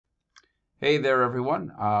Hey there,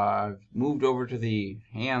 everyone. I've moved over to the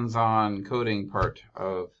hands-on coding part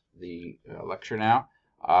of the lecture now.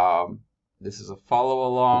 This is a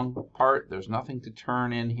follow-along part. There's nothing to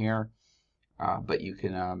turn in here, but you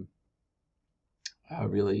can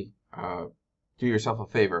really do yourself a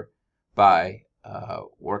favor by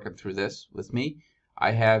working through this with me.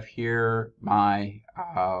 I have here my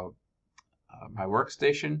my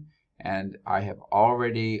workstation, and I have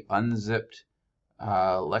already unzipped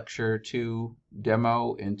Lecture 2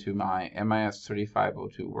 demo into my MIS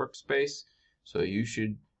 3502 workspace. So you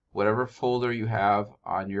should, whatever folder you have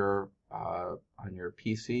on your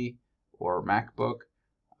PC or MacBook,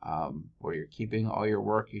 where you're keeping all your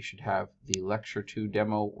work, you should have the Lecture 2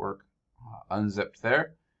 demo work unzipped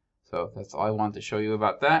there. So that's all I want to show you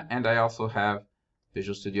about that. And I also have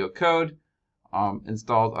Visual Studio Code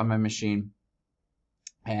installed on my machine.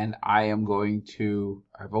 And I am going to,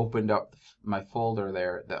 I've opened up my folder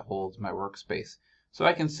there that holds my workspace. So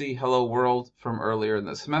I can see Hello World from earlier in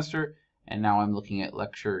the semester, and now I'm looking at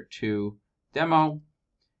Lecture 2 demo.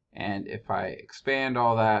 And if I expand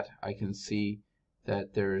all that, I can see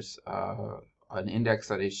that there's an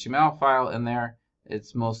index.html file in there.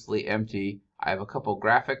 It's mostly empty. I have a couple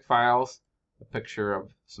graphic files, a picture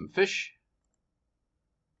of some fish,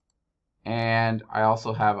 and I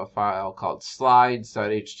also have a file called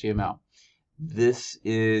slides.html. This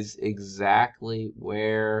is exactly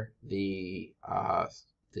where the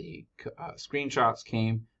screenshots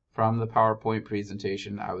came from the PowerPoint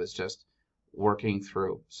presentation I was just working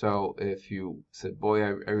through. So if you said, boy, I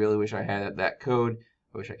really wish I had that code,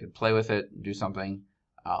 I wish I could play with it and do something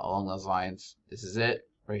along those lines, this is it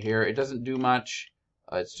right here. It doesn't do much.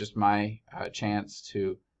 It's just my chance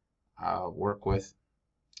to work with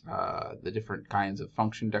the different kinds of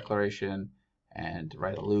function declaration and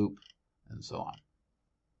write a loop and so on.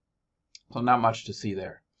 So not much to see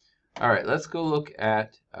there. All right, let's go look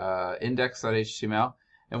at index.html.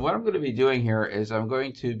 And what I'm going to be doing here is I'm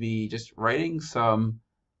going to be just writing some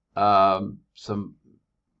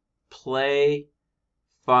play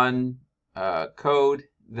fun code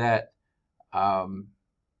that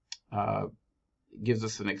gives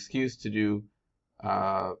us an excuse to do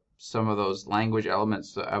some of those language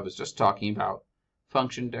elements that I was just talking about: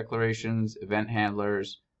 function declarations, event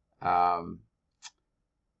handlers, a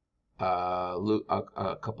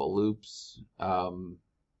couple loops, and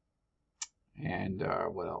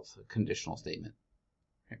what else? A conditional statement.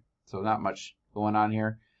 Okay. So not much going on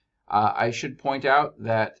here. I should point out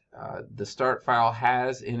that the start file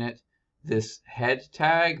has in it this head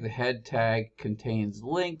tag. The head tag contains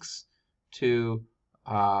links to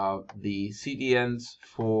the CDNs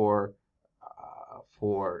for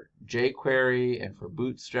jQuery and for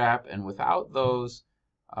Bootstrap, and without those,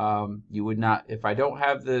 you would not. If I don't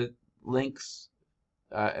have the links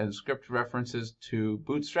and script references to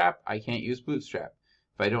Bootstrap, I can't use Bootstrap.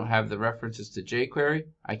 If I don't have the references to jQuery,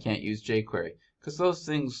 I can't use jQuery, because those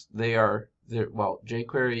things, well,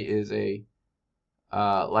 jQuery is a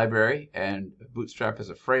library and Bootstrap is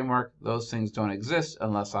a framework. Those things don't exist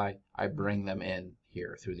unless I bring them in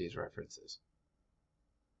here through these references.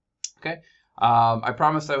 Okay, I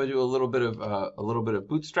promised I would do a little bit of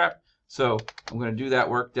Bootstrap, so I'm going to do that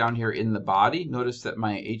work down here in the body. Notice that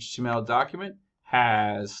my HTML document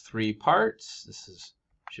has 3 parts. This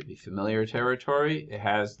should be familiar territory. It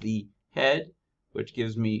has the head, which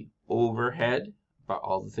gives me overhead about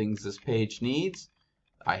all the things this page needs.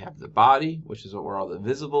 I have the body, which is where all the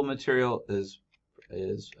visible material is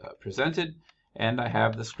presented, and I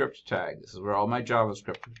have the script tag. This is where all my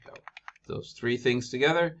JavaScript would go. Those 3 things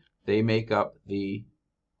together, they make up the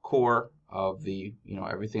core of the,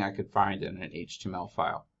 everything I could find in an HTML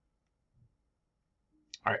file.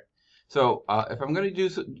 All right. So if I'm going to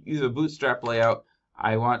use a Bootstrap layout,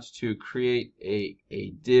 I want to create a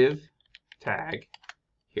div tag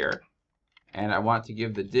here, and I want to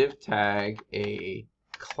give the div tag a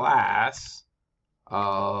class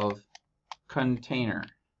of container.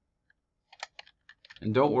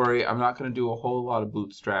 And don't worry, I'm not going to do a whole lot of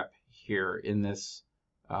Bootstrap here in this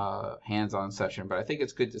hands-on session, but I think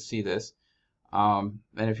it's good to see this. And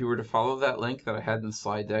if you were to follow that link that I had in the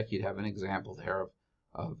slide deck, you'd have an example there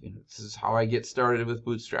of this is how I get started with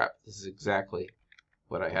Bootstrap. This is exactly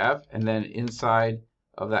what I have. And then inside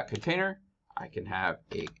of that container, I can have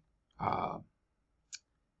a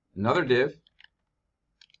another div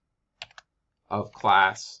of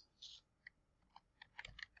class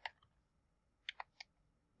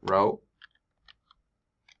row.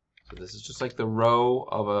 So this is just like the row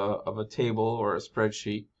of a table or a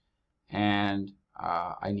spreadsheet, and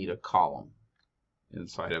I need a column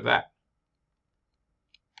inside of that.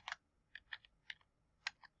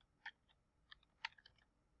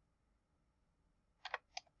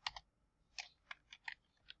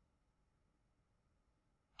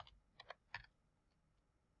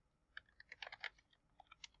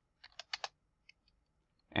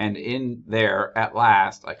 And in there, at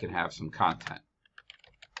last, I can have some content.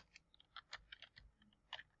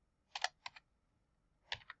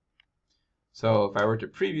 So if I were to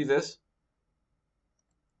preview this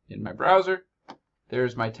in my browser,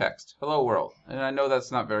 there's my text, hello world. And I know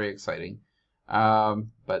that's not very exciting,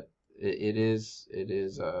 but it is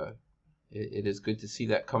good to see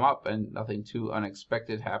that come up, and nothing too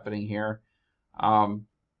unexpected happening here.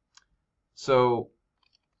 So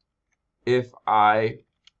if I'm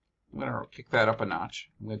going to kick that up a notch.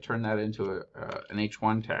 I'm going to turn that into an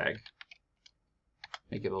H1 tag,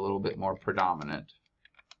 make it a little bit more predominant.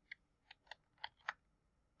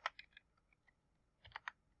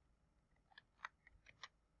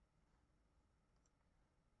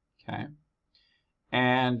 Okay.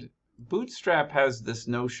 And Bootstrap has this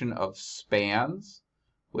notion of spans,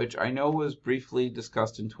 which I know was briefly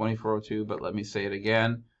discussed in 2402, but let me say it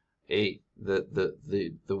again. A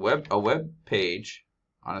web page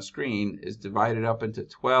on a screen is divided up into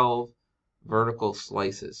 12 vertical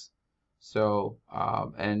slices. So,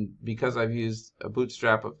 and because I've used a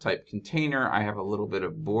Bootstrap of type container, I have a little bit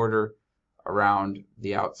of border around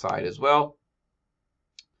the outside as well.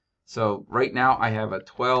 So right now I have a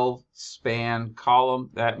 12 span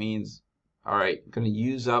column. That means, all right, I'm going to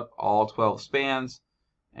use up all 12 spans,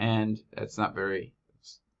 and that's not very,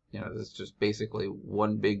 that's just basically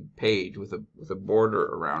one big page with a border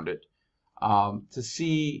around it. To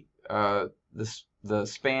see the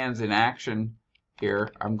spans in action here,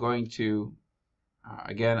 I'm going to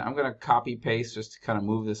again, I'm going to copy paste just to kind of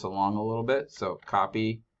move this along a little bit. So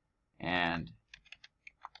copy and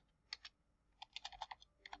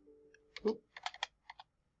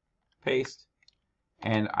paste,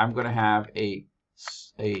 and I'm going to have a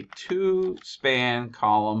 2 span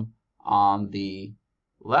column on the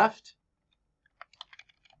left.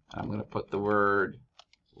 I'm going to put the word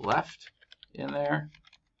left in there,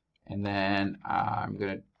 and then I'm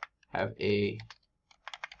going to have a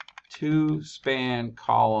 2 span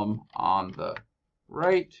column on the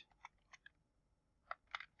right.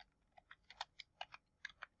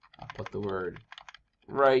 I'll put the word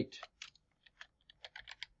right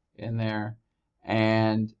in there,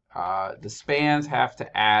 and the spans have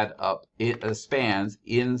to add up. The spans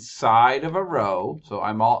inside of a row. So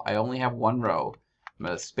I only have one row.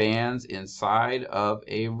 The spans inside of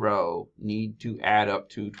a row need to add up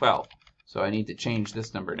to 12. So I need to change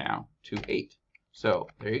this number now to 8. So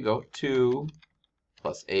there you go. 2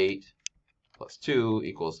 plus 8 plus 2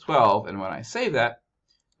 equals 12. And when I save that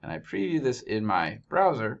and I preview this in my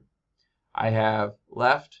browser, I have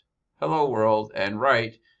left, hello world, and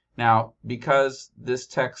right. Now, because this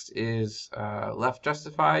text is left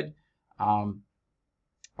justified,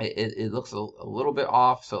 it looks a little bit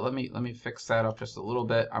off. So let me fix that up just a little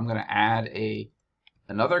bit. I'm going to add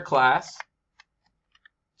another class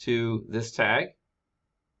to this tag.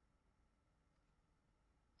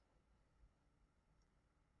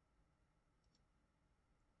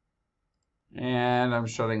 And I'm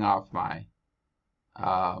shutting off my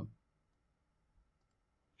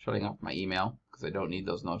email because I don't need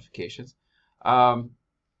those notifications. So I'm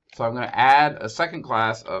going to add a second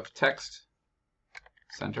class of text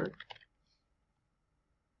center,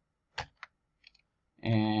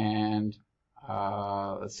 and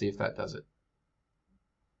let's see if that does it.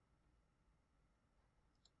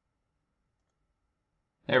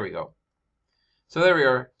 There we go. So there we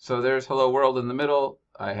are. So there's hello world in the middle.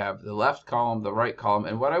 I have the left column, the right column,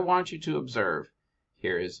 and what I want you to observe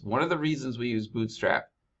here is one of the reasons we use Bootstrap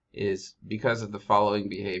is because of the following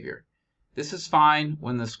behavior. This is fine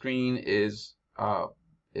when the screen is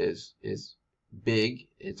big,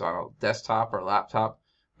 it's on a desktop or laptop,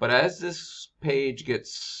 but as this page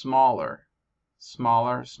gets smaller,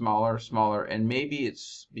 and maybe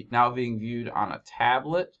it's now being viewed on a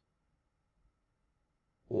tablet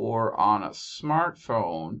or on a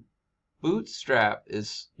smartphone, Bootstrap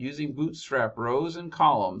is using Bootstrap rows and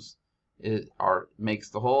columns makes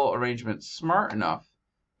the whole arrangement smart enough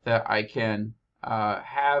that I can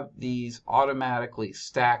have these automatically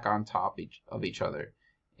stack on top of each other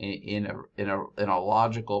in a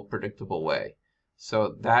logical, predictable way.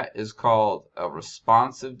 So that is called a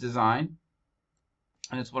responsive design,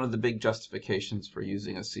 and it's one of the big justifications for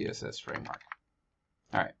using a CSS framework.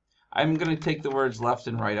 All right, I'm going to take the words left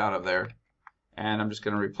and right out of there, and I'm just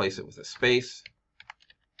going to replace it with a space.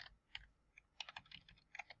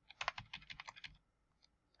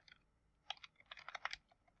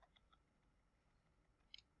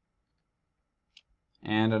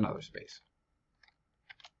 And another space.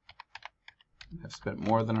 I've spent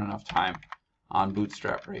more than enough time on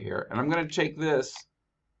Bootstrap right here. And I'm going to take this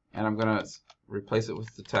and I'm going to replace it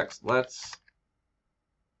with the text. Let's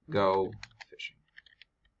go fishing.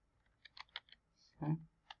 Okay.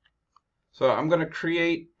 So I'm going to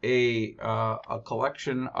create a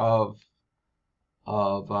collection of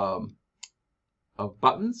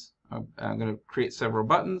buttons. I'm going to create several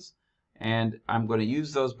buttons, and I'm going to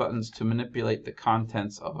use those buttons to manipulate the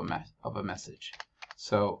contents of a message.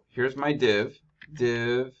 So here's my div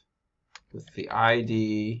with the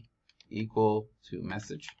ID equal to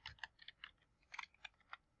message.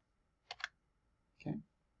 Okay.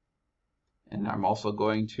 And I'm also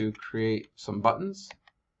going to create some buttons.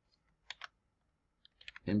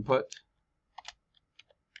 Input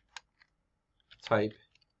type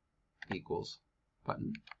equals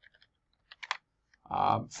button.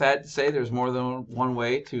 Sad to say, there's more than one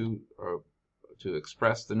way to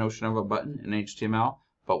express the notion of a button in HTML,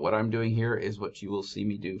 but what I'm doing here is what you will see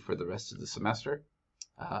me do for the rest of the semester.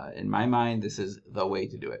 In my mind, this is the way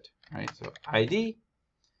to do it. Right? So ID.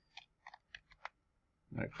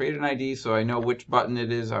 I'm going to create an ID so I know which button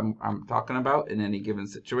it is I'm talking about in any given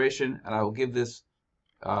situation, and I will give this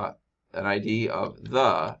an ID of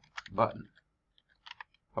the button.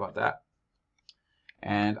 How about that?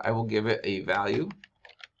 And I will give it a value.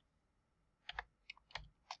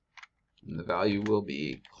 And the value will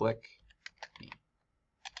be click me.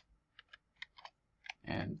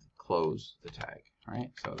 And close the tag. All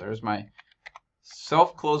right, so there's my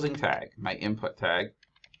self-closing tag, my input tag.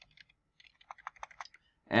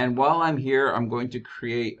 And while I'm here, I'm going to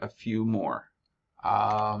create a few more.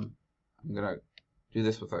 I'm going to do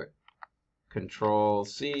this with a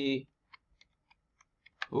Control-C.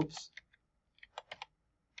 Oops.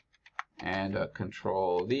 And a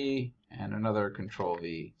Control-V and another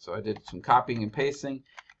Control-V. So I did some copying and pasting,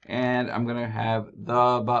 and I'm going to have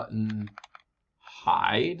the button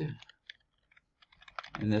hide,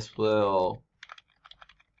 and this will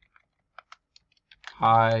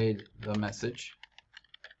hide the message,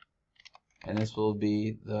 and this will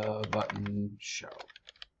be the button show,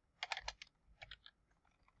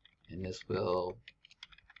 and this will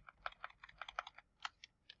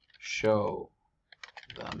show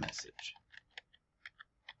the message.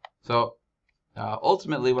 So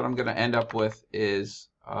ultimately what I'm going to end up with is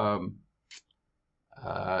I'm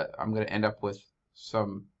going to end up with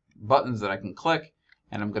some buttons that I can click,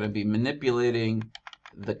 and I'm going to be manipulating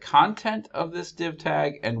the content of this div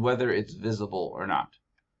tag and whether it's visible or not.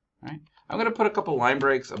 Right? I'm going to put a couple line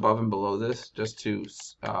breaks above and below this just to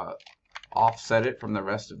offset it from the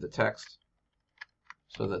rest of the text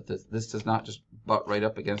so that this does not just butt right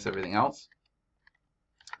up against everything else.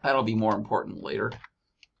 That'll be more important later.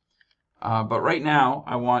 But right now,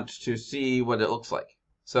 I want to see what it looks like.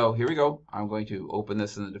 So here we go. I'm going to open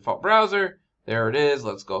this in the default browser. There it is.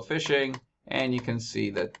 Let's go fishing. And you can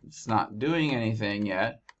see that it's not doing anything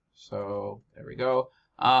yet. So there we go.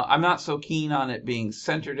 I'm not so keen on it being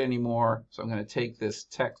centered anymore. So I'm going to take this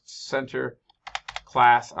text center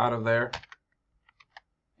class out of there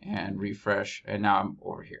and refresh. And now I'm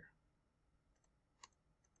over here.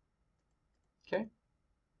 Okay.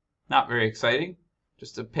 Not very exciting.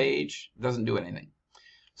 Just a page, doesn't do anything.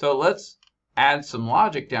 So let's add some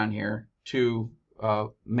logic down here to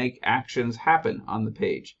make actions happen on the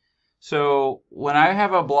page. So when I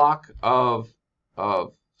have a block of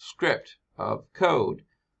script, of code,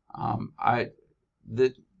 I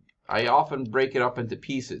often break it up into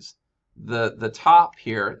pieces. The top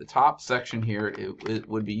here, the top section here, it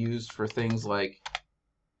would be used for things like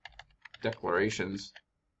declarations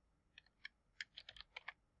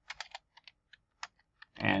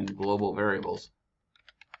and global variables.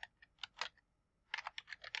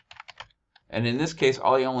 And in this case,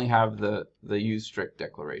 I only have the use strict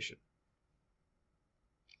declaration.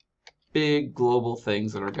 Big global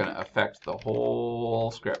things that are going to affect the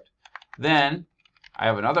whole script. Then I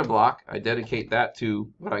have another block. I dedicate that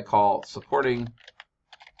to what I call supporting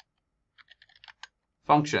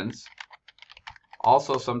functions,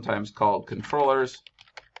 also sometimes called controllers.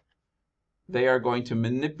 They are going to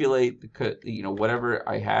manipulate whatever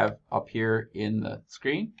I have up here in the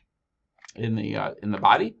screen, in the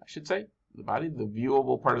body, I should say, the body, the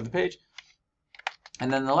viewable part of the page.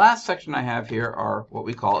 And then the last section I have here are what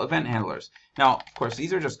we call event handlers. Now, of course,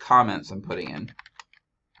 these are just comments I'm putting in.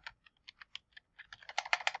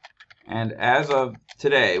 And as of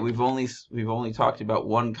today, we've only talked about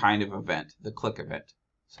one kind of event, the click event.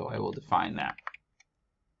 So I will define that.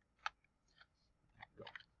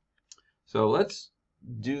 So let's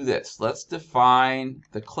do this. Let's define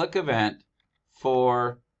the click event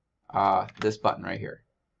for this button right here.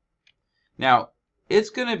 Now, it's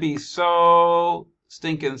going to be so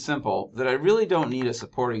stinking simple that I really don't need a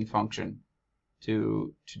supporting function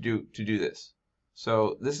to do this.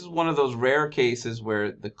 So this is one of those rare cases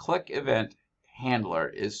where the click event handler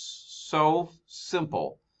is so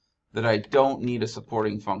simple that I don't need a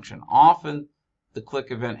supporting function. Often the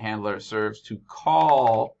click event handler serves to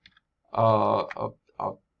call a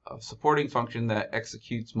supporting function that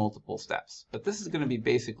executes multiple steps. But this is going to be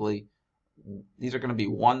basically, these are going to be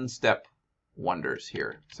one-step wonders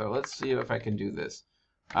here. So let's see if I can do this.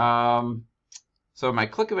 So my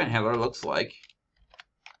click event handler looks like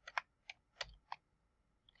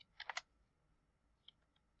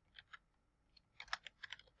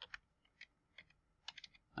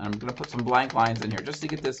I'm going to put some blank lines in here just to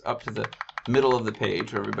get this up to the middle of the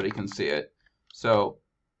page where everybody can see it. So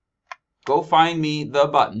go find me the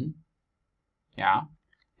button, yeah,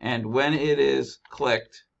 and when it is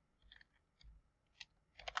clicked,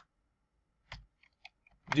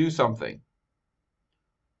 do something.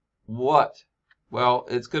 What? Well,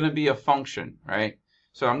 it's going to be a function, right?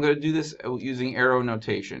 So I'm going to do this using arrow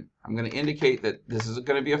notation. I'm going to indicate that this is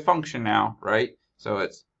going to be a function now, right? So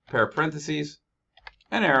it's a pair of parentheses,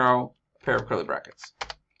 an arrow, a pair of curly brackets.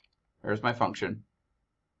 There's my function.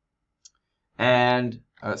 And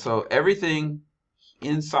so everything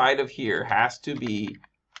inside of here has to be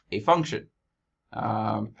a function.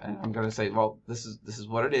 And I'm going to say, well, this is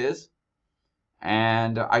what it is.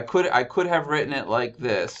 And I could have written it like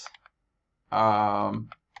this. That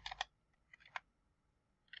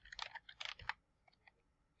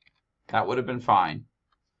would have been fine.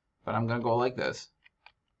 But I'm going to go like this.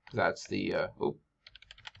 That's the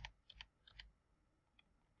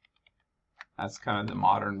that's kind of the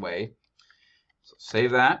modern way. So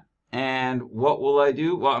save that. And what will I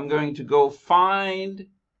do? Well, I'm going to go find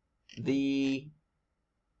the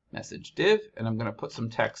message div, and I'm going to put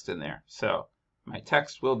some text in there. So my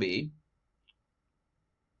text will be,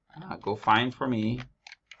 go find for me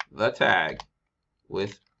the tag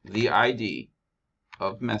with the ID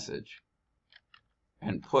of message,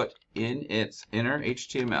 and put in its inner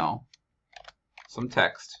HTML some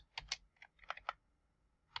text.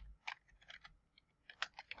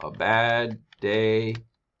 A bad day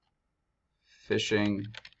fishing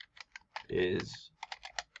is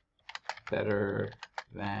better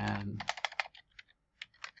than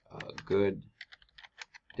a good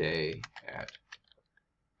day at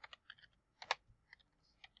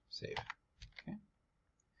save. Okay.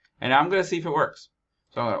 And now I'm going to see if it works.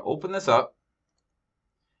 So I'm going to open this up.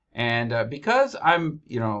 And because I'm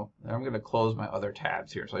going to close my other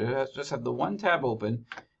tabs here. So I just have the one tab open.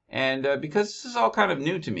 And because this is all kind of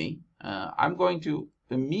new to me, I'm going to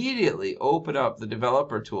immediately open up the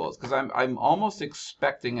developer tools because I'm almost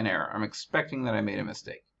expecting an error. I'm expecting that I made a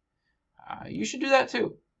mistake. You should do that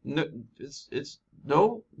too. No, it's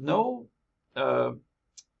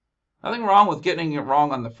nothing wrong with getting it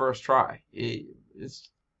wrong on the first try. It's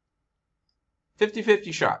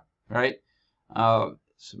 50-50 shot, right? So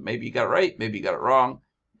maybe you got it right, maybe you got it wrong,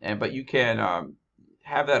 but you can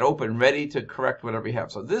have that open, ready to correct whatever you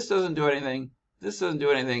have. So this doesn't do anything. This doesn't do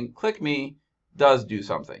anything. Click me does do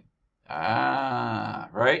something.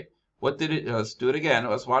 Right? What did it? Let's do it again.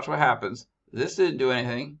 Let's watch what happens. This didn't do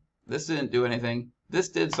anything. This didn't do anything. This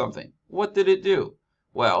did something. What did it do?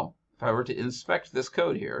 Well, if I were to inspect this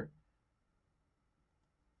code here,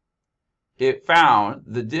 it found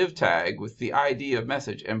the div tag with the ID of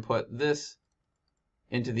message and put this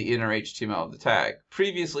into the inner HTML of the tag.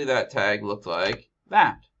 Previously, that tag looked like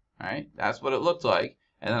that, right? That's what it looked like.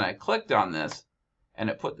 And then I clicked on this, and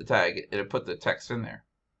it put the tag, it put the text in there.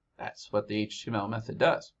 That's what the HTML method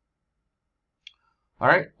does. All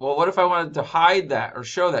right, well, what if I wanted to hide that or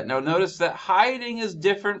show that? Now, notice that hiding is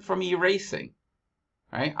different from erasing,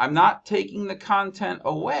 right? I'm not taking the content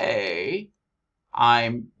away.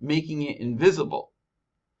 I'm making it invisible.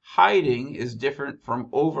 Hiding is different from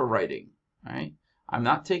overwriting, right? I'm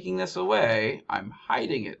not taking this away. I'm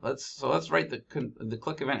hiding it. Let's write the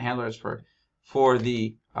click event handlers for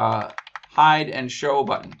the hide and show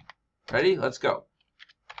button. Ready? Let's go.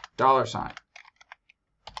 $.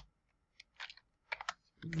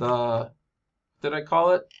 Did I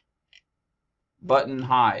call it? Button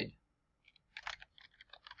hide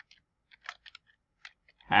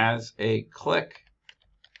has a click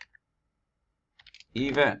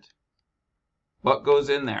event. What goes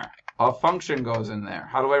in there? A function goes in there.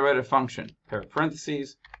 How do I write a function? Pair of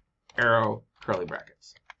parentheses, arrow, curly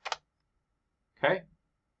brackets. Okay?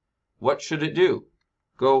 What should it do?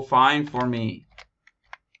 Go find for me.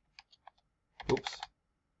 Oops.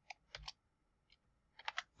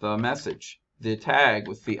 The message. The tag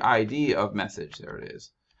with the ID of message. There it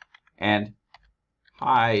is. And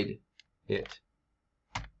hide it.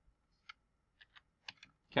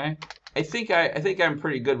 Okay? I think I'm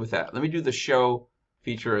pretty good with that. Let me do the show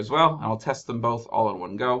feature as well, and I'll test them both all in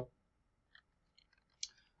one go.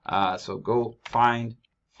 So go find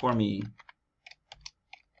for me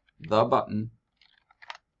the button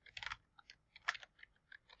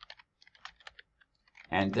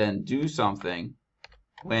and then do something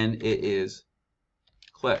when it is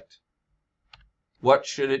clicked. What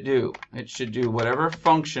should it do? It should do whatever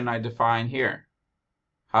function I define here.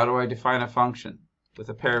 How do I define a function? With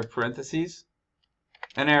a pair of parentheses,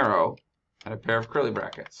 an arrow, and a pair of curly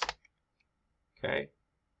brackets. Okay.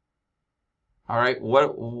 All right. What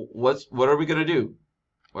are we going to do?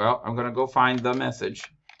 Well, I'm going to go find the message.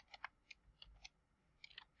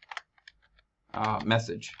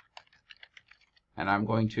 And I'm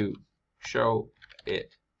going to show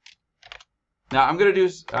it. Now I'm going to do,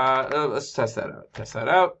 let's test that out. Test that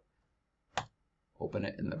out. Open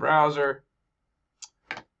it in the browser.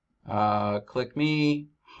 Click me,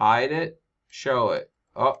 hide it, show it.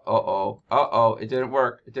 It didn't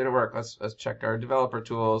work. It didn't work. Let's check our developer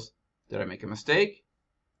tools. Did I make a mistake?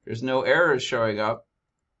 There's no errors showing up.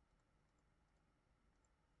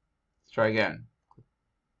 Let's try again.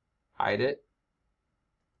 Hide it.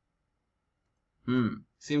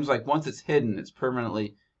 Seems like once it's hidden, it's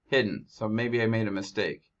permanently hidden. So maybe I made a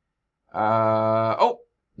mistake. Oh,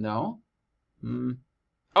 no.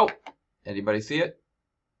 Oh, anybody see it?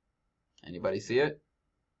 Anybody see it?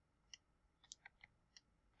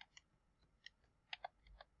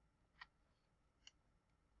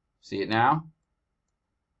 See it now?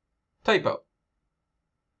 Typo.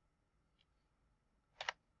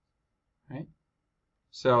 Right?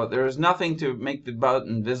 So there's nothing to make the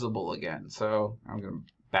button visible again. So I'm going to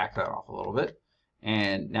back that off a little bit.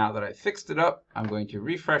 And now that I fixed it up, I'm going to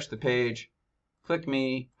refresh the page, click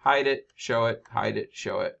me, hide it, show it, hide it,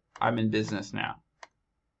 show it. I'm in business now.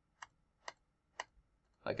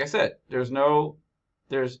 Like I said, there's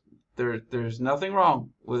nothing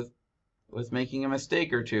wrong with making a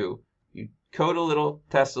mistake or two. You code a little,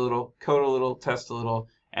 test a little, code a little, test a little,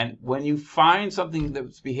 and when you find something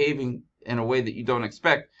that's behaving in a way that you don't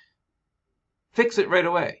expect, fix it right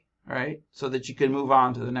away, all right? So that you can move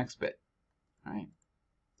on to the next bit. All right.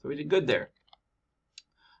 So we did good there.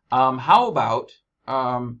 How about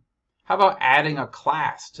adding a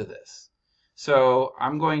class to this? So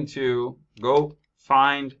I'm going to go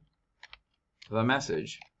find the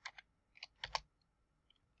message.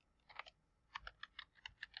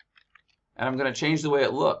 And I'm going to change the way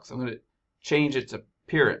it looks. I'm going to change its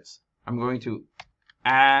appearance. I'm going to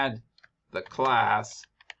add the class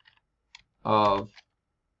of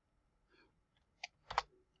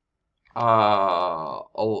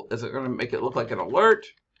is it going to make it look like an alert?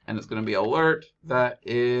 And it's going to be alert that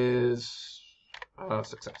is a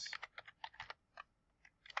success.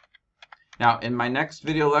 Now, in my next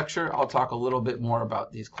video lecture, I'll talk a little bit more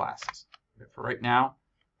about these classes. But for right now,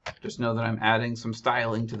 just know that I'm adding some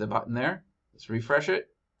styling to the button there. Let's refresh it.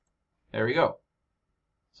 There we go.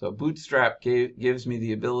 So Bootstrap gives me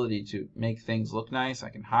the ability to make things look nice. I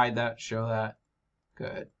can hide that, show that.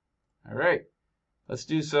 Good. All right. Let's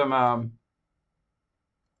do some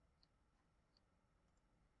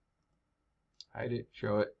hide it,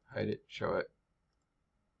 show it, hide it, show it.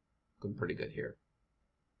 Looking pretty good here.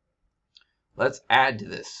 Let's add to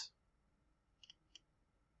this.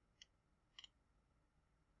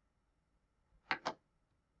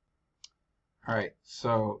 All right,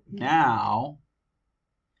 so now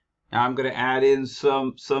I'm going to add in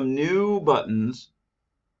some new buttons,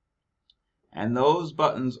 and those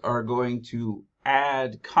buttons are going to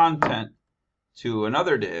add content to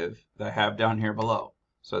another div that I have down here below.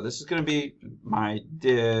 So this is going to be my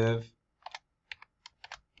div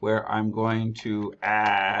where I'm going to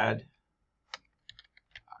add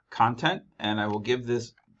content, and I will give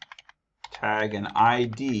this tag an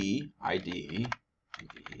ID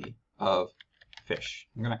of fish.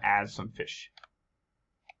 I'm going to add some fish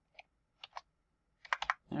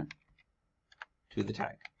there to the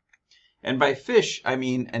tag. And by fish, I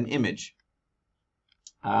mean an image.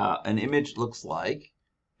 An image looks like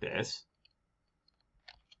this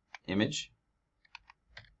image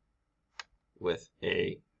with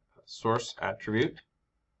a source attribute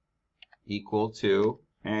equal to,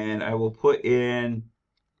 and I will put in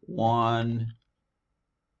one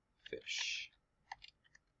fish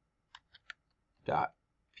dot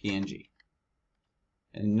png.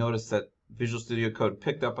 And notice that Visual Studio Code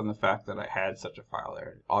picked up on the fact that I had such a file there.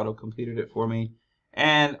 It auto-completed it for me,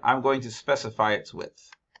 and I'm going to specify its width.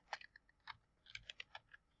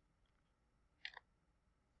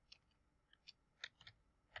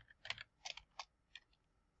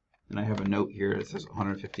 And I have a note here that says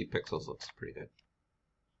 150 pixels. Looks pretty good.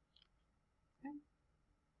 Okay.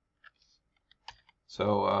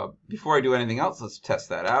 So before I do anything else, let's test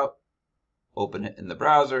that out. Open it in the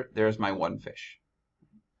browser. There's my one fish.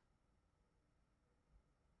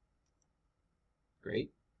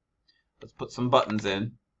 Great. Let's put some buttons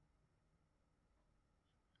in.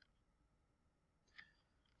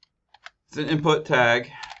 It's an input tag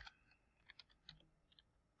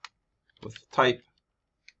with type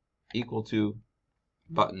equal to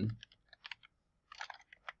button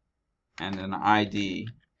and an ID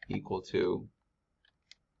equal to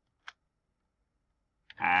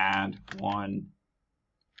add one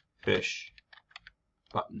fish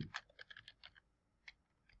button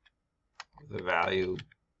with a value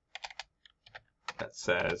that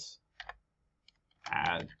says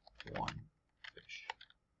add one fish.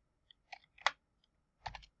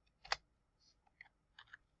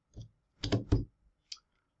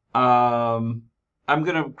 I'm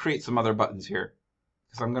going to create some other buttons here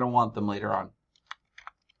because I'm going to want them later on.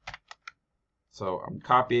 So I'm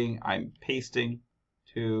copying, I'm pasting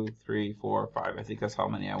 2, 3, 4, 5. I think that's how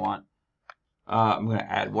many I want. I'm going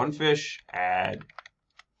to add one fish, add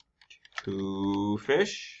two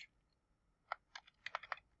fish,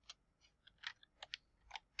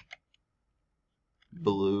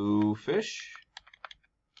 blue fish,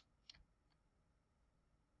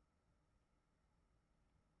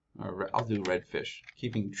 or I'll do red fish,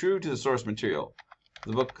 keeping true to the source material.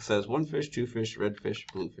 The book says one fish, two fish, red fish,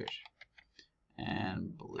 blue fish,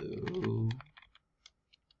 and blue.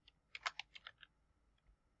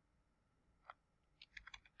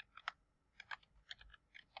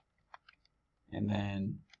 And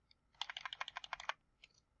then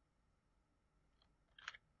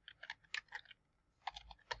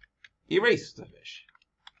erase the fish.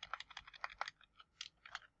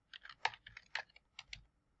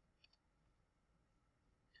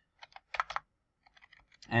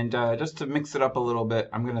 And just to mix it up a little bit,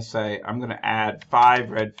 I'm going to say I'm going to add 5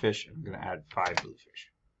 red fish. I'm going to add 5 blue fish.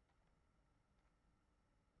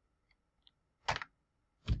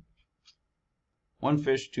 One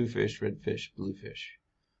fish, two fish, red fish, blue fish.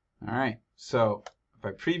 All right. So if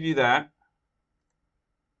I preview that,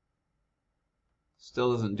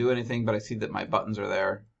 still doesn't do anything, but I see that my buttons are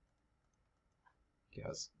there.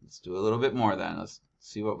 Yes, let's do a little bit more then. Let's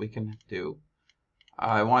see what we can do.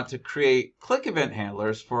 I want to create click event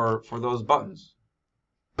handlers for those buttons.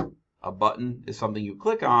 A button is something you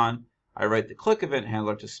click on. I write the click event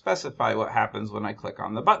handler to specify what happens when I click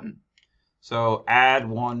on the button. So add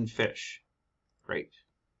one fish. Great.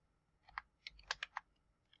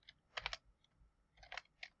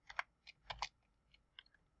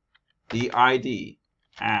 The ID,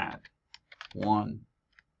 add one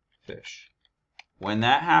fish. When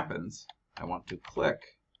that happens, I want to click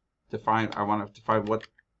to find,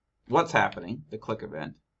 what's happening, the click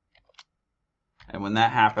event. And when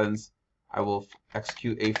that happens, I will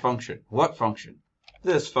execute a function. What function?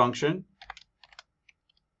 This function.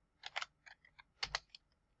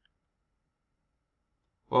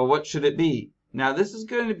 Well, what should it be? Now, this is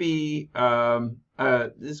going to be,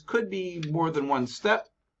 this could be more than one step.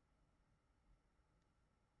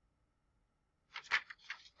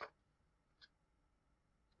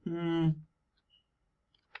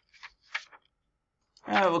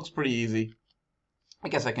 It looks pretty easy. I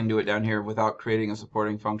guess I can do it down here without creating a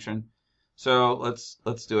supporting function. So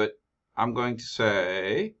let's do it. I'm going to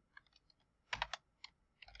say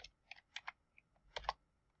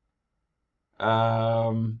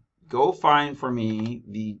go find for me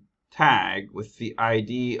the tag with the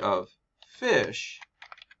ID of fish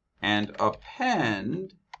and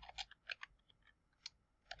append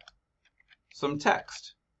some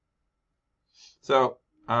text. So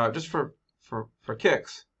just for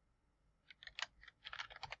kicks,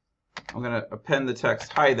 I'm going to append the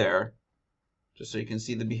text hi there, just so you can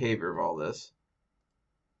see the behavior of all this.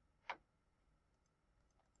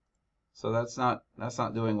 So that's not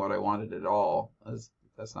doing what I wanted at all.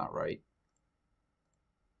 That's not right.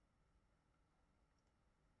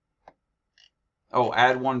 Oh,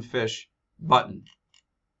 add one fish button.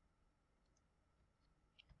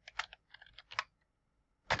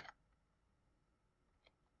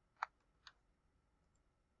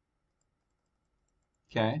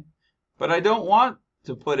 Okay, but I don't want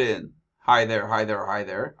to put in hi there, hi there, hi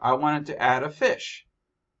there. I want it to add a fish.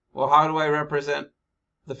 Well, how do I represent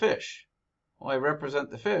the fish? Well, I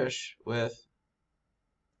represent the fish with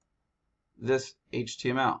this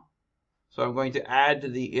HTML. So I'm going to add to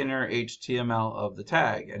the inner HTML of the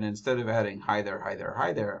tag. And instead of adding hi there, hi there,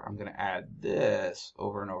 hi there, I'm going to add this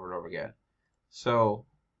over and over and over again. So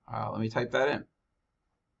let me type that in.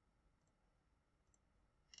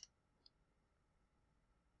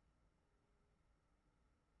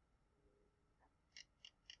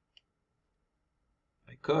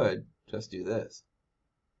 could just do this.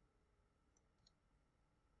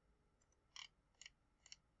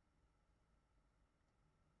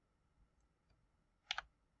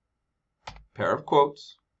 Pair of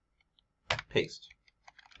quotes, paste.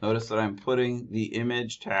 Notice that I'm putting the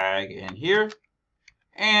image tag in here,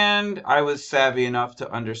 and I was savvy enough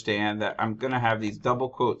to understand that I'm going to have these double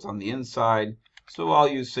quotes on the inside, so I'll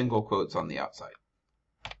use single quotes on the outside.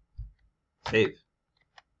 Save.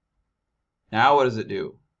 Now what does it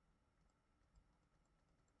do?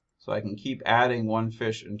 So I can keep adding one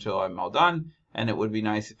fish until I'm all done, and it would be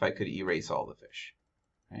nice if I could erase all the fish,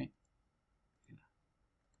 right?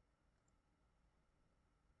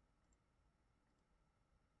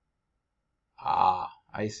 Ah,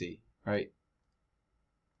 I see, right?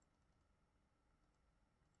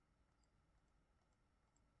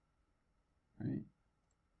 Right.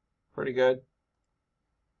 Pretty good.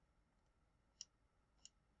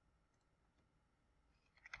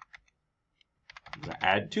 I'm going to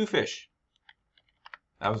add 2 fish.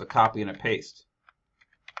 That was a copy and a paste.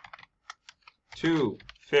 2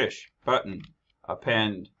 fish, button,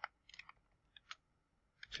 append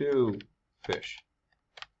 2 fish.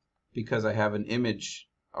 Because I have an image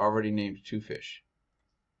already named 2 fish.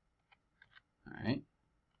 All right.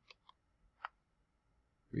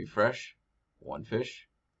 Refresh. 1 fish,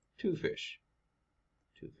 2 fish,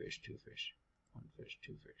 2 fish, 2 fish, 1 fish,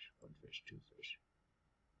 2 fish, 1 fish, 2 fish.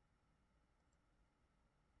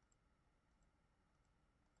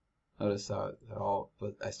 Notice that all,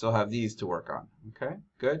 but I still have these to work on. Okay,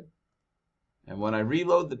 good. And when I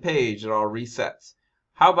reload the page, it all resets.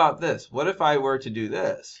 How about this? What if I were to do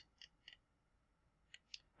this?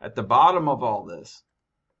 At the bottom of all this,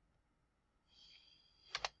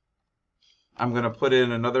 I'm going to put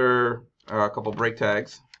in another couple break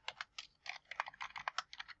tags.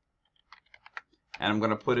 And I'm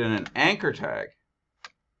going to put in an anchor tag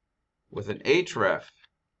with an href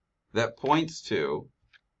that points to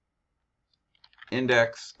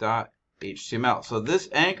index.html. So this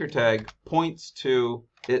anchor tag points to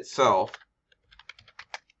itself,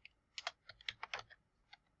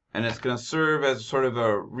 and it's going to serve as sort of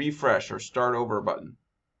a refresh or start over button.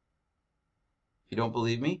 If you don't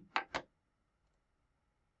believe me,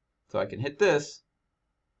 so I can hit this,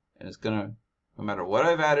 and it's going to, no matter what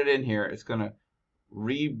I've added in here, it's going to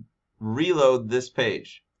reload this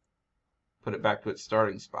page, put it back to its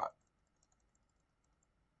starting spot.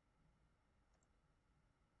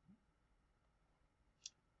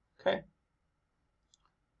 Okay.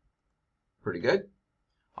 Pretty good.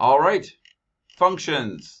 All right.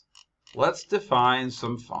 Functions. Let's define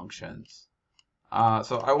some functions.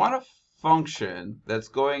 So I want a function that's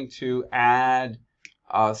going to add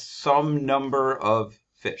some number of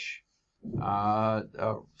fish.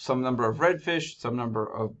 Some number of red fish, some number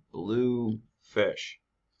of blue fish.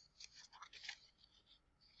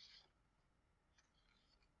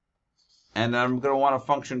 And I'm going to want a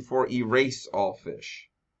function for erase all fish.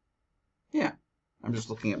 Yeah, I'm just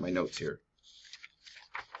looking at my notes here.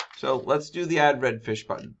 So let's do the add red fish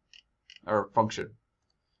button, or function.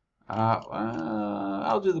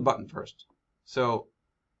 I'll do the button first. So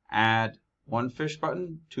add 1 fish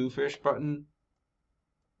button, 2 fish button,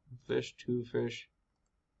 fish, 2 fish,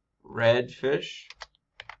 red fish.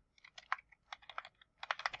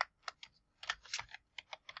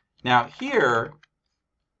 Now here,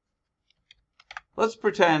 let's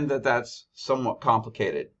pretend that that's somewhat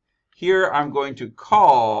complicated. Here I'm going to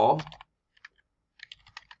call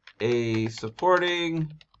a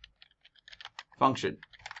supporting function,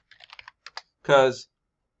 because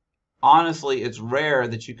honestly it's rare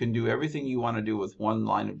that you can do everything you want to do with one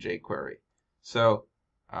line of jQuery. So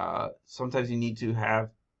sometimes you need to have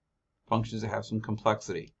functions that have some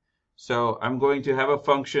complexity. So I'm going to have a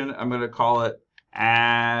function. I'm going to call it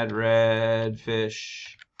add red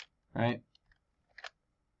fish, right?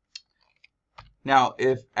 Now,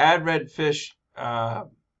 if add red fish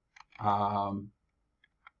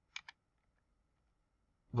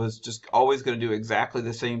was just always going to do exactly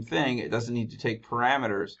the same thing, it doesn't need to take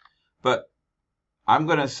parameters. But I'm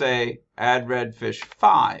going to say add red fish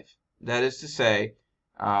 5. That is to say,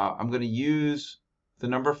 I'm going to use the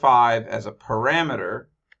number 5 as a parameter.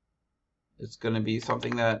 It's going to be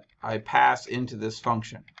something that I pass into this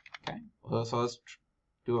function. Okay, so let's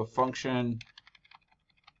do a function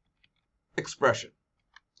expression.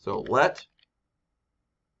 So let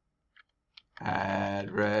add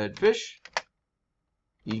red fish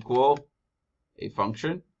equal a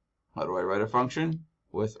function. How do I write a function?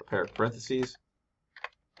 With a pair of parentheses,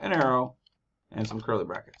 an arrow, and some curly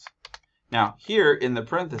brackets. Now here in the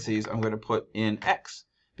parentheses I'm going to put in x,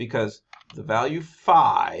 because the value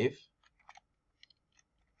 5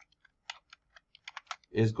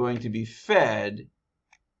 is going to be fed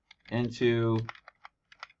into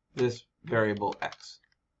this variable x.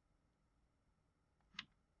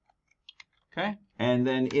 Okay, and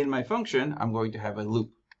then in my function, I'm going to have a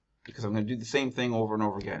loop because I'm going to do the same thing over and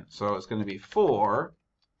over again. So it's going to be for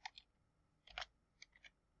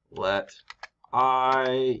let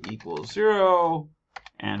I equals 0,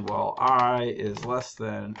 and while I is less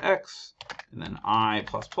than x, and then I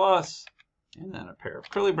plus plus, and then a pair of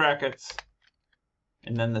curly brackets,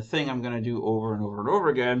 and then the thing I'm going to do over and over and over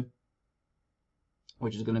again,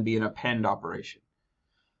 which is going to be an append operation.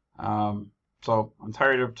 So I'm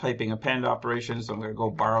tired of typing append operations, so I'm going to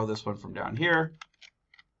go borrow this one from down here,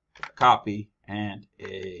 a copy and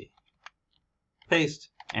a paste,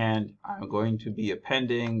 and I'm going to be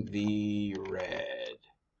appending the red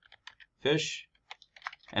fish,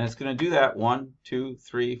 and it's going to do that 1, 2,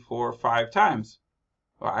 3, 4, 5 times.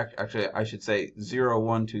 Well, actually, I should say 0,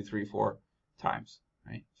 1, 2, 3, 4 times,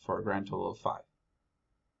 right, for a grand total of 5.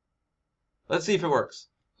 Let's see if it works.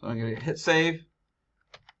 So I'm going to hit save.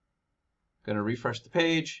 Going to refresh the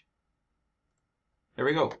page. There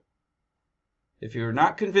we go. If you're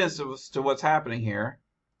not convinced as to what's happening here,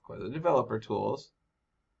 go to the developer tools,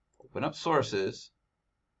 open up sources,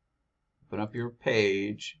 open up your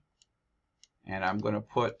page, and I'm going to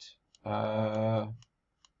put a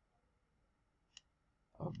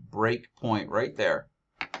breakpoint right there.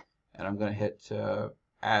 And I'm going to hit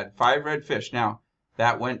add 5 red fish. Now,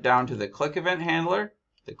 that went down to the click event handler.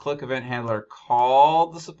 The click event handler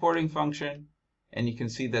called the supporting function, and you can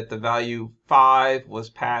see that the value 5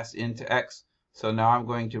 was passed into x. So now I'm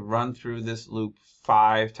going to run through this loop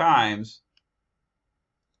 5 times,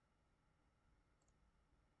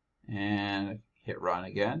 and hit run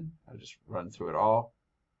again. I'll just run through it all,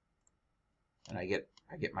 and I get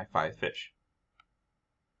my 5 fish.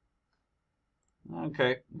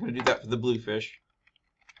 Okay, I'm going to do that for the blue fish.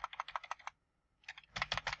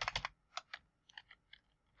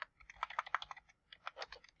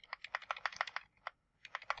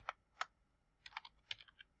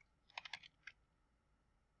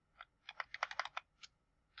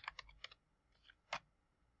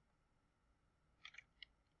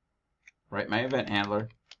 Write my event handler.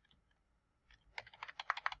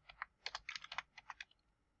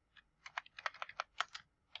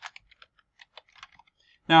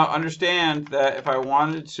 Now understand that if I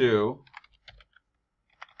wanted to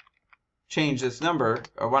change this number,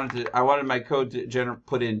 I wanted my code to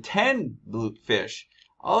put in 10 blue fish.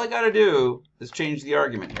 All I got to do is change the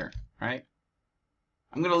argument here, right?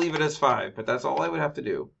 I'm going to leave it as 5, but that's all I would have to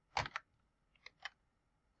do.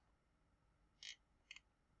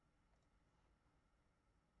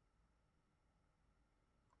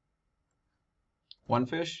 One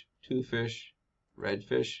fish, 2 fish, red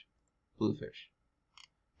fish, blue fish.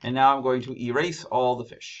 And now I'm going to erase all the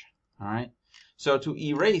fish. All right. So to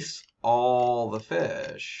erase all the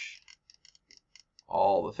fish,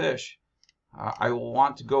 I will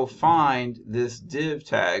want to go find this div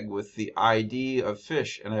tag with the ID of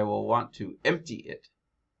fish, and I will want to empty it.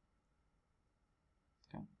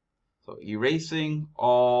 Okay. So erasing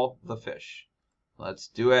all the fish. Let's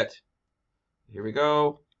do it. Here we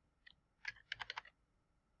go.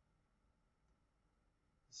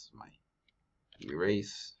 This is my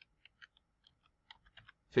erase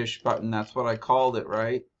fish button. That's what I called it,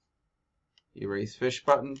 right? Erase fish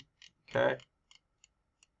button. Okay.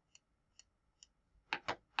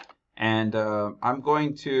 And I'm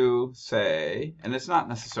going to say, and it's not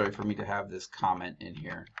necessary for me to have this comment in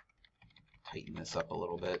here. Tighten this up a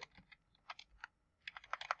little bit.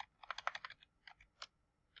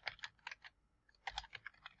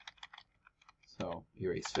 So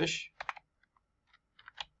erase fish.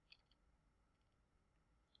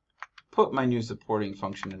 Put my new supporting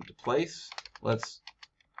function into place. Let's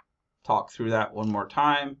talk through that one more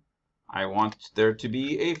time. I want there to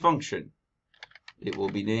be a function. It will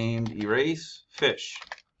be named erase fish.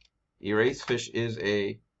 Erase fish is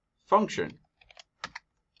a function.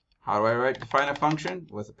 How do I define a function?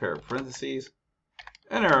 With a pair of parentheses,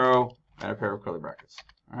 an arrow, and a pair of curly brackets.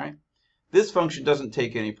 All right. This function doesn't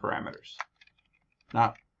take any parameters.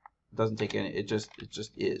 Doesn't take any. It just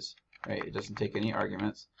is. Right. It doesn't take any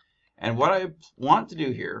arguments. And what I want to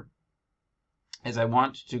do here is I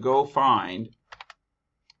want to go find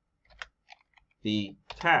the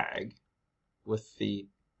tag with the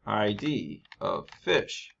ID of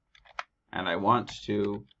fish, and I want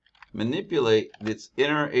to manipulate its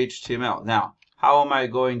inner HTML. Now, how am I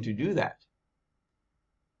going to do that?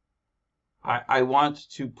 I want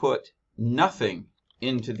to put nothing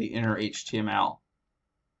into the inner HTML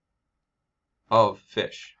of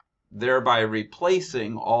fish. thereby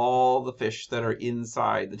replacing all the fish that are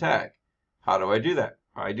inside the tag. How do I do that?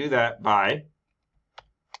 I do that by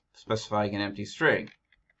specifying an empty string.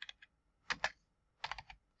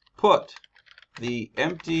 Put the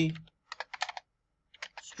empty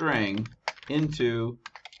string into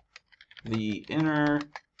the inner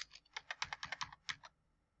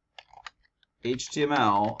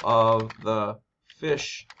HTML of the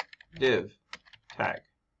fish div tag.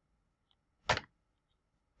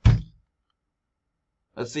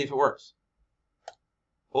 Let's see if it works.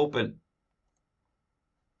 Open.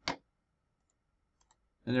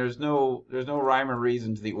 And there's no rhyme or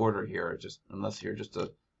reason to the order here, just unless you're just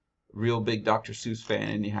a real big Dr. Seuss fan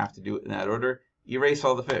and you have to do it in that order. Erase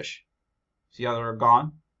all the fish. See how they're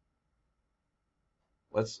gone?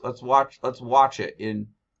 Let's watch it in.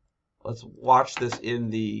 Let's watch this in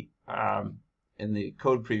the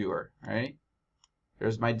code previewer. All right.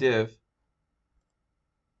 There's my div.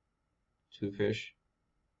 2 fish.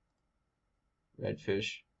 Red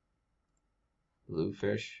fish. Blue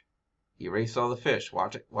fish. Erase all the fish.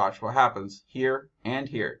 Watch it. Watch what happens here and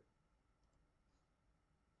here.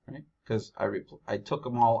 Right? Because I took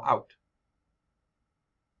them all out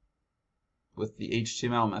with the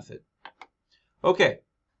HTML method. Okay.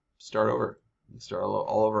 Start over. Start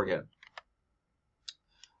all over again.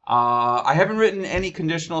 I haven't written any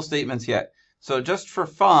conditional statements yet, so just for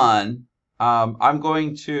fun, I'm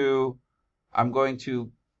going to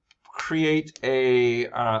create a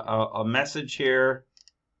message here,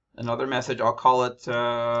 another message. I'll call it.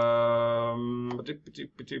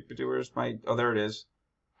 Where's my? Oh, there it is.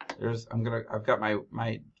 I've got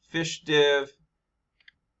my fish div,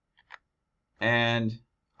 and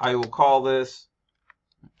I will call this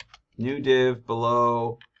new div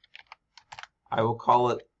below. I will call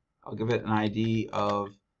it, I'll give it an ID of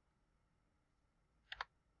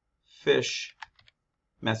fish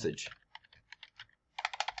message.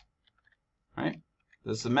 Right?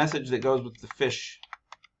 This is the message that goes with the fish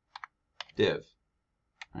div.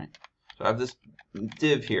 Right? So I have this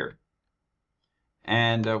div here.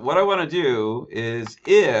 And what I want to do is,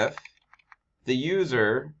 if the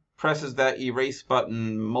user presses that erase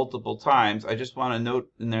button multiple times, I just want a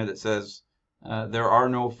note in there that says there are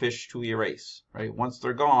no fish to erase. Right? Once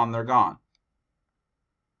they're gone, they're gone.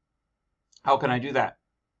 How can I do that?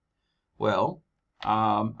 Well,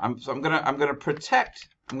 I'm gonna protect.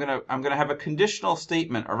 I'm gonna have a conditional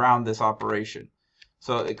statement around this operation.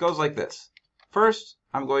 So it goes like this. First,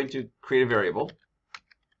 I'm going to create a variable.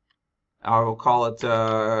 I will call it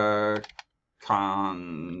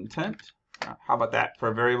content. How about that for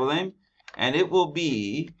a variable name? And it will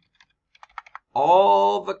be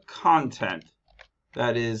all the content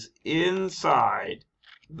that is inside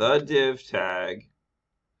the div tag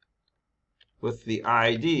with the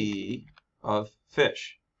ID of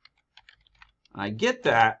fish. And I get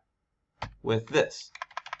that with this.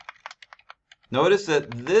 Notice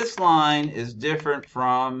that this line is different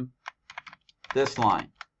from this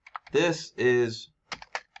line. This is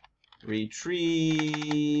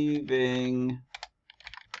retrieving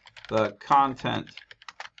the content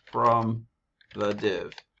from the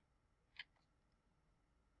div.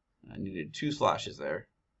 I needed 2 slashes there.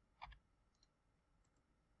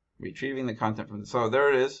 Retrieving the content from the, so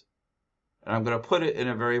there it is. And I'm going to put it in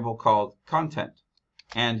a variable called content.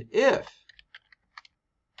 And if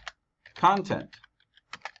content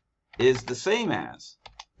is the same as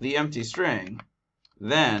the empty string,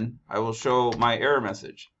 then I will show my error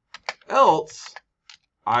message. Else,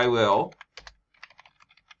 I will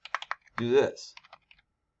do this.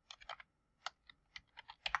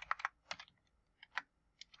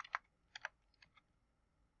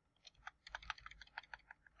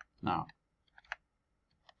 Now,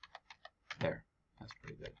 there, that's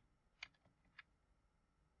pretty good.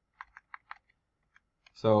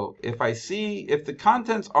 So if the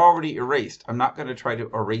content's already erased, I'm not going to try to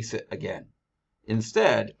erase it again.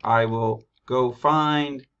 Instead, I will go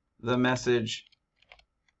find the message,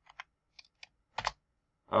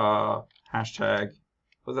 hashtag,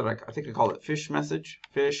 what did I think I called it fish message,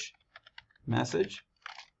 fish message.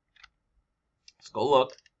 Let's go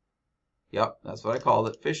look. Yep, that's what I called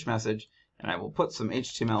it, fish message. And I will put some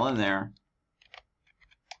HTML in there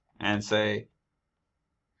and say,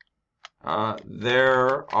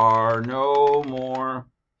 there are no more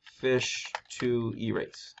fish to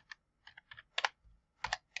erase.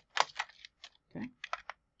 Okay.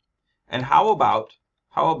 And how about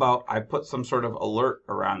I put some sort of alert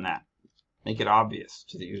around that? Make it obvious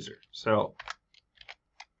to the user. So,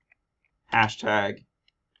 hashtag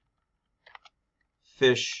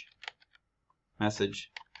fish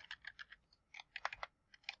message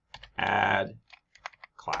add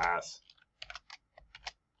class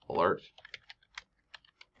alert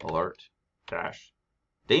dash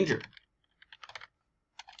danger.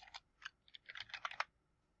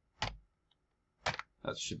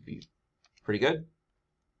 That should be pretty good.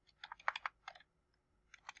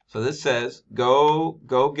 So this says go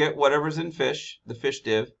get whatever's in fish, the fish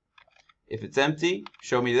div. If it's empty,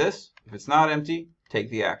 show me this. If it's not empty,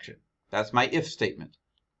 take the action. That's my if statement.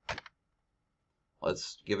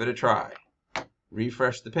 Let's give it a try.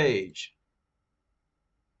 Refresh the page.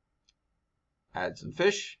 Add some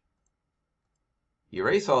fish.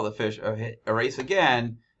 Erase all the fish. Erase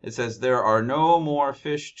again. It says there are no more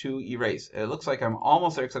fish to erase. It looks like I'm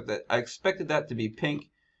almost there, except that I expected that to be pink.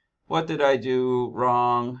 What did I do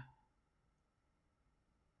wrong?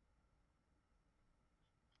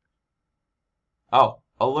 Oh,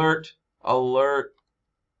 alert.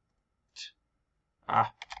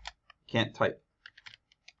 Ah, can't type.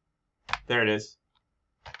 There it is.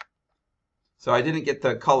 So I didn't get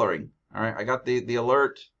the coloring. All right, I got the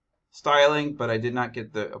alert styling, but I did not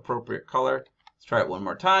get the appropriate color. Let's try it one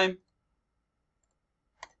more time.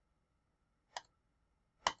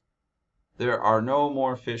 There are no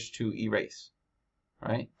more fish to erase.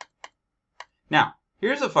 Right? Now,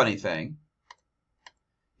 here's a funny thing.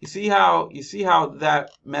 You see how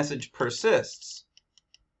that message persists?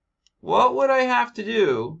 What would I have to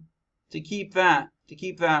do to keep that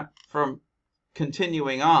from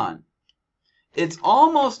continuing on? It's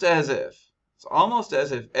almost as if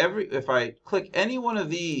if I click any one of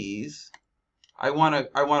these, I want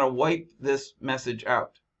to wipe this message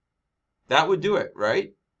out. That would do it,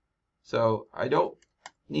 right? So I don't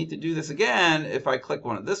need to do this again. If I click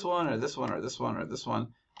one of this one or this one or this one or this one,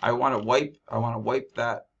 I want to wipe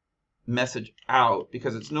that message out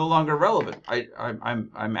because it's no longer relevant.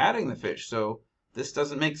 I'm adding the fish, so this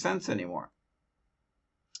doesn't make sense anymore.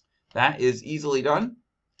 That is easily done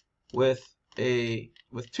with 2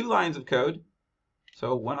 lines of code.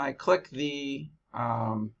 So when I click the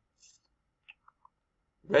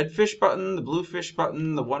red fish button, the blue fish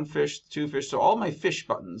button, the 1 fish, the 2 fish, so all my fish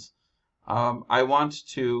buttons, I want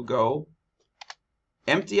to go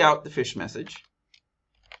empty out the fish message.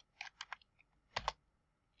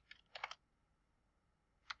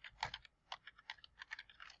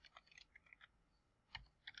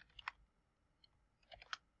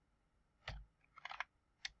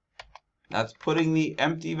 That's putting the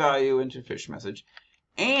empty value into fish message.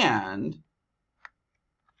 And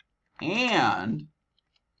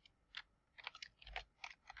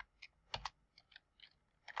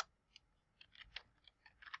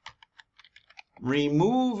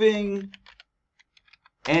removing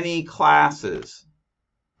any classes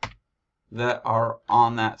that are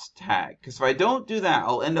on that tag. Because if I don't do that,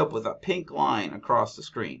 I'll end up with a pink line across the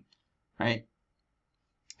screen, right?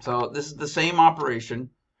 So this is the same operation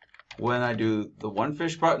when I do the 1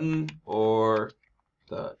 fish button or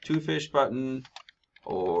the 2 fish button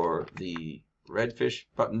or the red fish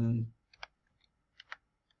button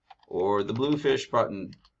or the blue fish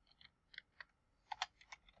button.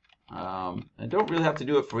 I don't really have to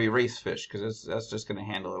do it for erase fish because that's just going to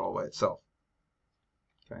handle it all by itself.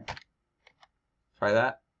 Okay, try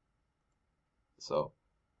that. So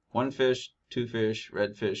 1 fish, 2 fish,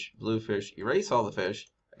 red fish, blue fish, erase all the fish.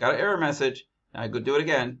 I got an error message. Now I go do it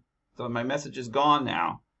again. So my message is gone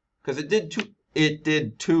now because it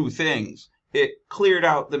did two things. It cleared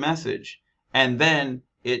out the message and then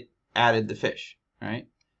it added the fish. Right?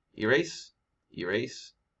 Erase,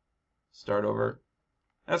 erase, start over.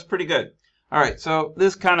 That's pretty good. All right, so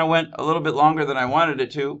this kind of went a little bit longer than I wanted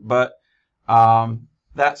it to, but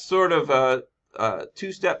that sort of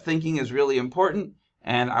two-step thinking is really important,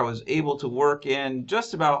 and I was able to work in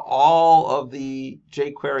just about all of the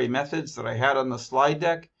jQuery methods that I had on the slide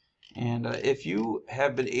deck. And if you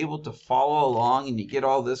have been able to follow along and you get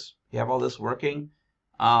all this, you have all this working,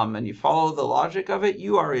 and you follow the logic of it,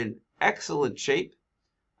 you are in excellent shape.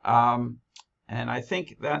 And I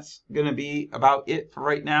think that's going to be about it for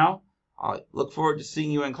right now. I look forward to seeing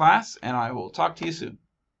you in class, and I will talk to you soon.